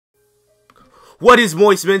What is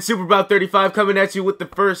Moistman? Super About 35 coming at you with the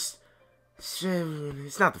first...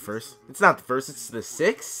 It's not the first. It's not the first. It's the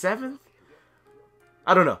 6th? 7th?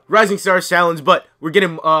 I don't know. Rising Stars Challenge, but we're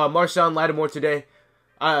getting Marshon Lattimore today.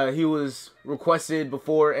 He was requested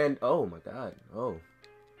before, and... Oh, my God. Oh.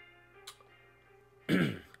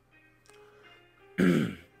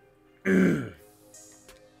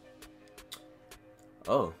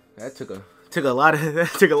 Oh, that took a lot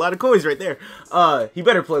of coins right there. He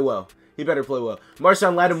better play well. He better play well.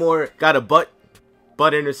 Marshon Lattimore got a butt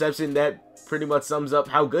interception that pretty much sums up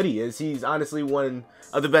how good he is. He's honestly one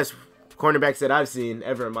of the best cornerbacks that I've seen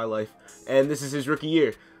ever in my life, and this is his rookie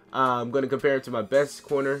year. I'm going to compare him to my best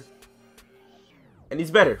corner, and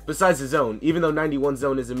he's better besides the zone. Even though 91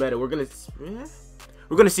 zone is a meta, we're gonna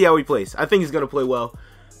see how he plays. I think he's gonna play well,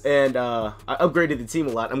 and I upgraded the team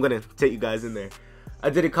a lot. I'm gonna take you guys in there.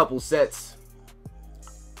 I did a couple sets,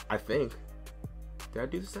 I think. Did I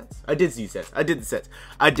do the sets? I did do sets. I did the sets.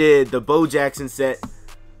 I did the Bo Jackson set,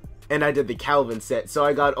 and I did the Calvin set. So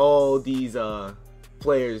I got all these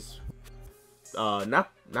players, not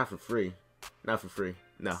for free, not for free.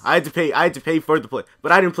 No, I had to pay for the play,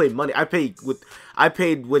 but I didn't play money. I paid with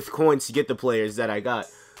coins to get the players that I got.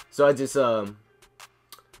 So I just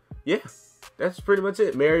yeah, that's pretty much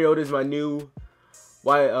it. Mariota is my new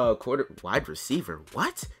wide receiver.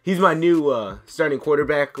 What? He's my new starting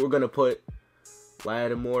quarterback. We're gonna put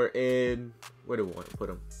Lattimore in. Where do we want to put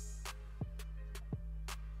him?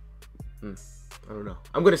 I don't know.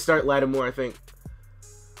 I'm gonna start Lattimore, I think.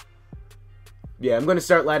 Yeah, I'm gonna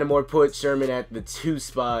start Lattimore. Put Sherman at the 2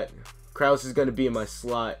 spot. Kraus is gonna be in my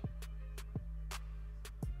slot.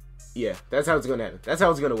 Yeah, that's how it's gonna happen. That's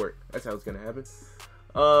how it's gonna work. That's how it's gonna happen.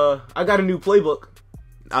 I got a new playbook.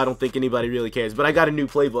 I don't think anybody really cares, but I got a new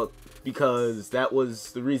playbook because that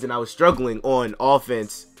was the reason I was struggling on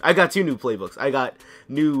offense. I got 2 new playbooks. I got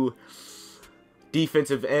new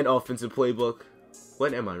defensive and offensive playbook.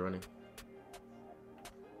 What am I running?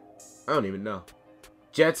 I don't even know.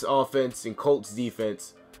 Jets offense and Colts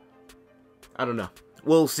defense. I don't know.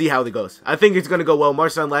 We'll see how it goes. I think it's going to go well.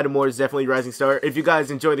 Marshon Lattimore is definitely a rising star. If you guys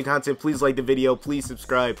enjoy the content, please like the video. Please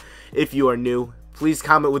subscribe if you are new. Please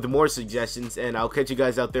comment with more suggestions, and I'll catch you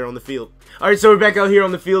guys out there on the field. Alright, so we're back out here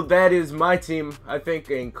on the field. That is my team, I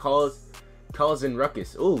think, in Calls and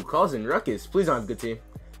Ruckus. Ooh, Calls and Ruckus. Please don't have a good team.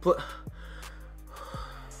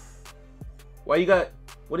 Why you got...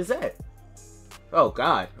 What is that? Oh,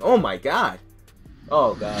 God. Oh, my God.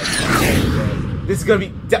 Oh, God. This is going to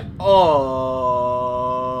be... Oh...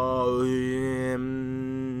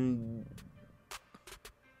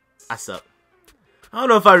 I suck. I don't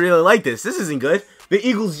know if I really like this. This isn't good. The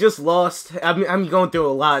Eagles just lost. I'm going through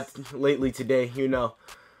a lot lately today, you know.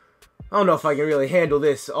 I don't know if I can really handle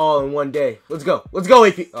this all in one day. Let's go. Let's go,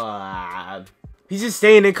 AP. He's just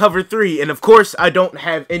staying in cover 3. And, of course, I don't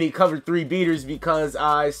have any cover 3 beaters because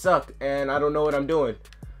I suck. And I don't know what I'm doing.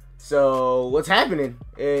 So, what's happening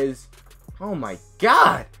is... Oh, my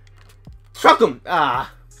God. Truck him.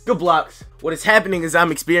 Good blocks. What is happening is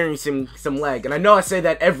I'm experiencing some lag, and I know I say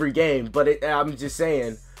that every game, but I'm just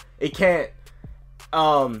saying it can't.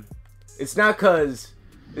 It's not cause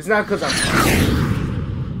I'm.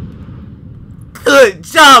 Good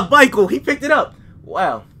job, Michael. He picked it up.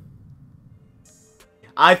 Wow.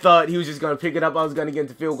 I thought he was just gonna pick it up. I was gonna get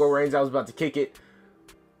into field goal range. I was about to kick it.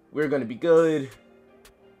 We're gonna be good.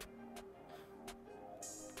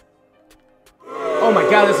 Oh my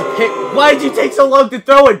God, that's a pick. Why did you take so long to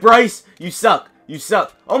throw it, Bryce? You suck. You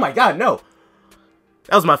suck. Oh my God, no.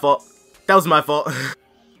 That was my fault. That was my fault.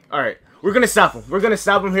 Alright, we're going to stop him. We're going to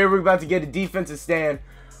stop him here. We're about to get a defensive stand.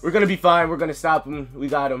 We're going to be fine. We're going to stop him. We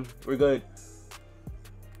got him. We're good.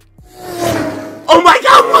 Oh my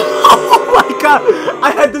God. Oh my God.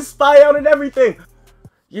 I had the spy out and everything.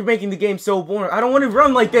 You're making the game so boring. I don't want to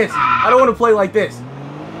run like this. I don't want to play like this.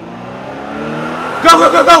 Go,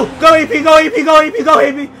 go, go, go! Go, AP, go, AP, go, AP, go,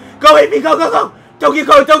 AP! Go, AP, go, go, go! Don't get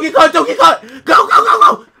caught, don't get caught, don't get caught! Go, go, go,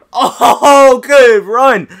 go! Oh, good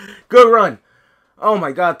run! Good run. Oh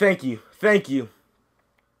my God, thank you. Thank you.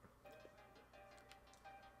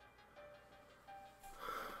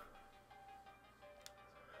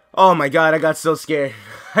 Oh my God, I got so scared.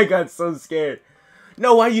 I got so scared.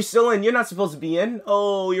 No, why are you still in? You're not supposed to be in.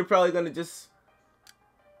 Oh, you're probably gonna just...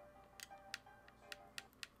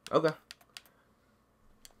 Okay.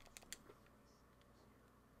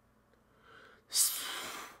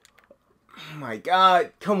 Oh my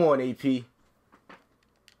God. Come on, AP.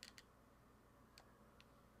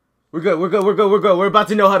 We're good. We're good. We're good. We're good. We're about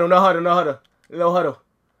to no huddle. No huddle. No huddle. No huddle.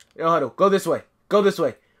 No huddle. Go this way. Go this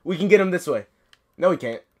way. We can get him this way. No, we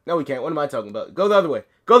can't. No, we can't. What am I talking about? Go the other way.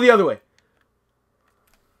 Go the other way.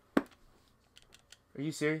 Are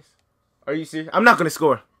you serious? Are you serious? I'm not gonna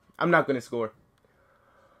score. I'm not gonna score.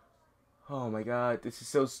 Oh my god, this is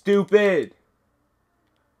so stupid.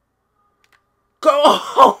 Go!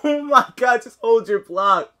 Oh my god, just hold your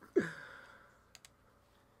block.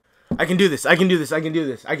 I can do this. I can do this. I can do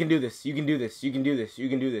this. I can do this. You can do this. You can do this. You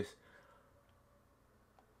can do this.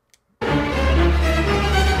 Come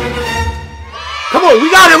on, we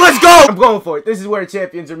got it. Let's go. I'm going for it. This is where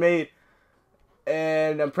champions are made.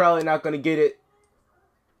 And I'm probably not going to get it.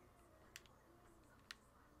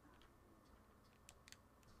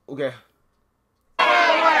 Okay.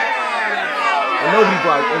 Well, nobody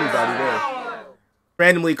blocked anybody there.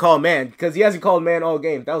 Randomly call man, because he hasn't called man all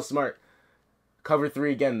game. That was smart. Cover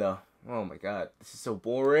 3 again, though. Oh my god, this is so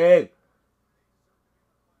boring.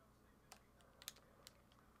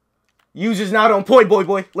 User's not on point,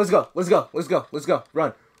 boy. Let's go. Let's go. Let's go. Let's go.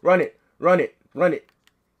 Run. Run it. Run it. Run it.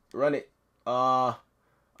 Run it.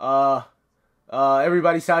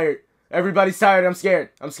 Everybody's tired. Everybody's tired. I'm scared.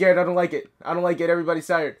 I'm scared. I don't like it. I don't like it. Everybody's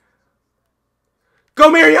tired. Go,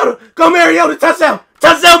 Mariota! Go, Mariota! Touchdown!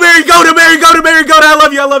 Touchdown, Mariota! Mariota! Mariota! I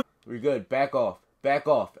love you! I love you! We're good. Back off. Back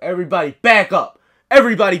off. Everybody back up.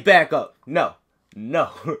 Everybody back up. No.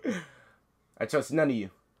 No. I trust none of you.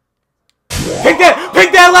 Pick that!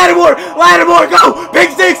 Pick that, Lattimore! Lattimore, go!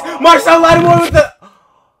 Pick 6! Marshon Lattimore with the...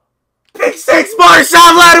 Pick 6!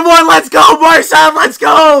 Marshon Lattimore! Let's go! Marshon, let's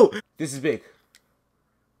go! This is big.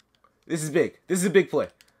 This is big. This is a big play.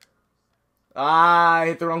 Ah,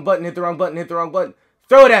 hit the wrong button, hit the wrong button, hit the wrong button.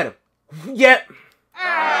 Throw it at him. Yep. Whoa,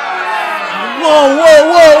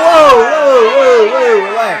 whoa, whoa, whoa, whoa, whoa, whoa.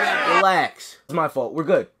 Relax, relax. It's my fault. We're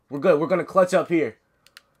good. We're good. We're going to clutch up here.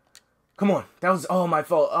 Come on. That was all my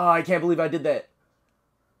fault. Oh, I can't believe I did that.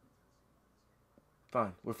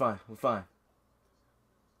 Fine. We're fine. We're fine.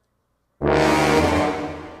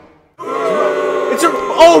 It's a...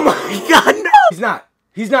 Oh, my God, no. He's not.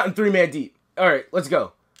 He's not in 3-man deep. All right, let's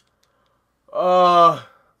go.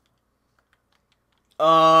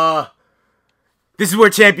 This is where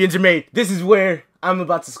champions are made. This is where I'm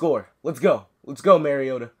about to score. Let's go. Let's go,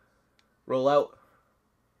 Mariota. Roll out.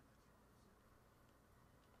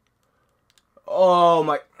 Oh,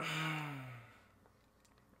 my...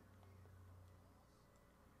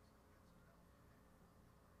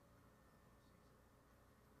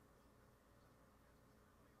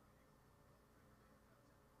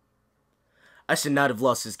 I should not have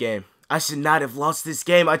lost this game. I should not have lost this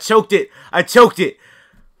game. I choked it. I choked it.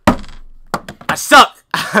 I suck.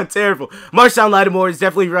 I'm terrible. Marshon Lattimore is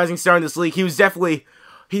definitely a rising star in this league. He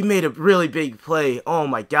made a really big play. Oh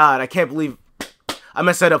my god. I can't believe I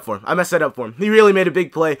messed that up for him. I messed that up for him. He really made a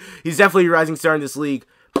big play. He's definitely a rising star in this league.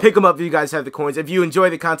 Pick him up if you guys have the coins. If you enjoy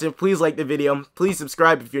the content, please like the video. Please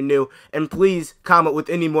subscribe if you're new. And please comment with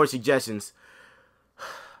any more suggestions.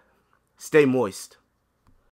 Stay moist.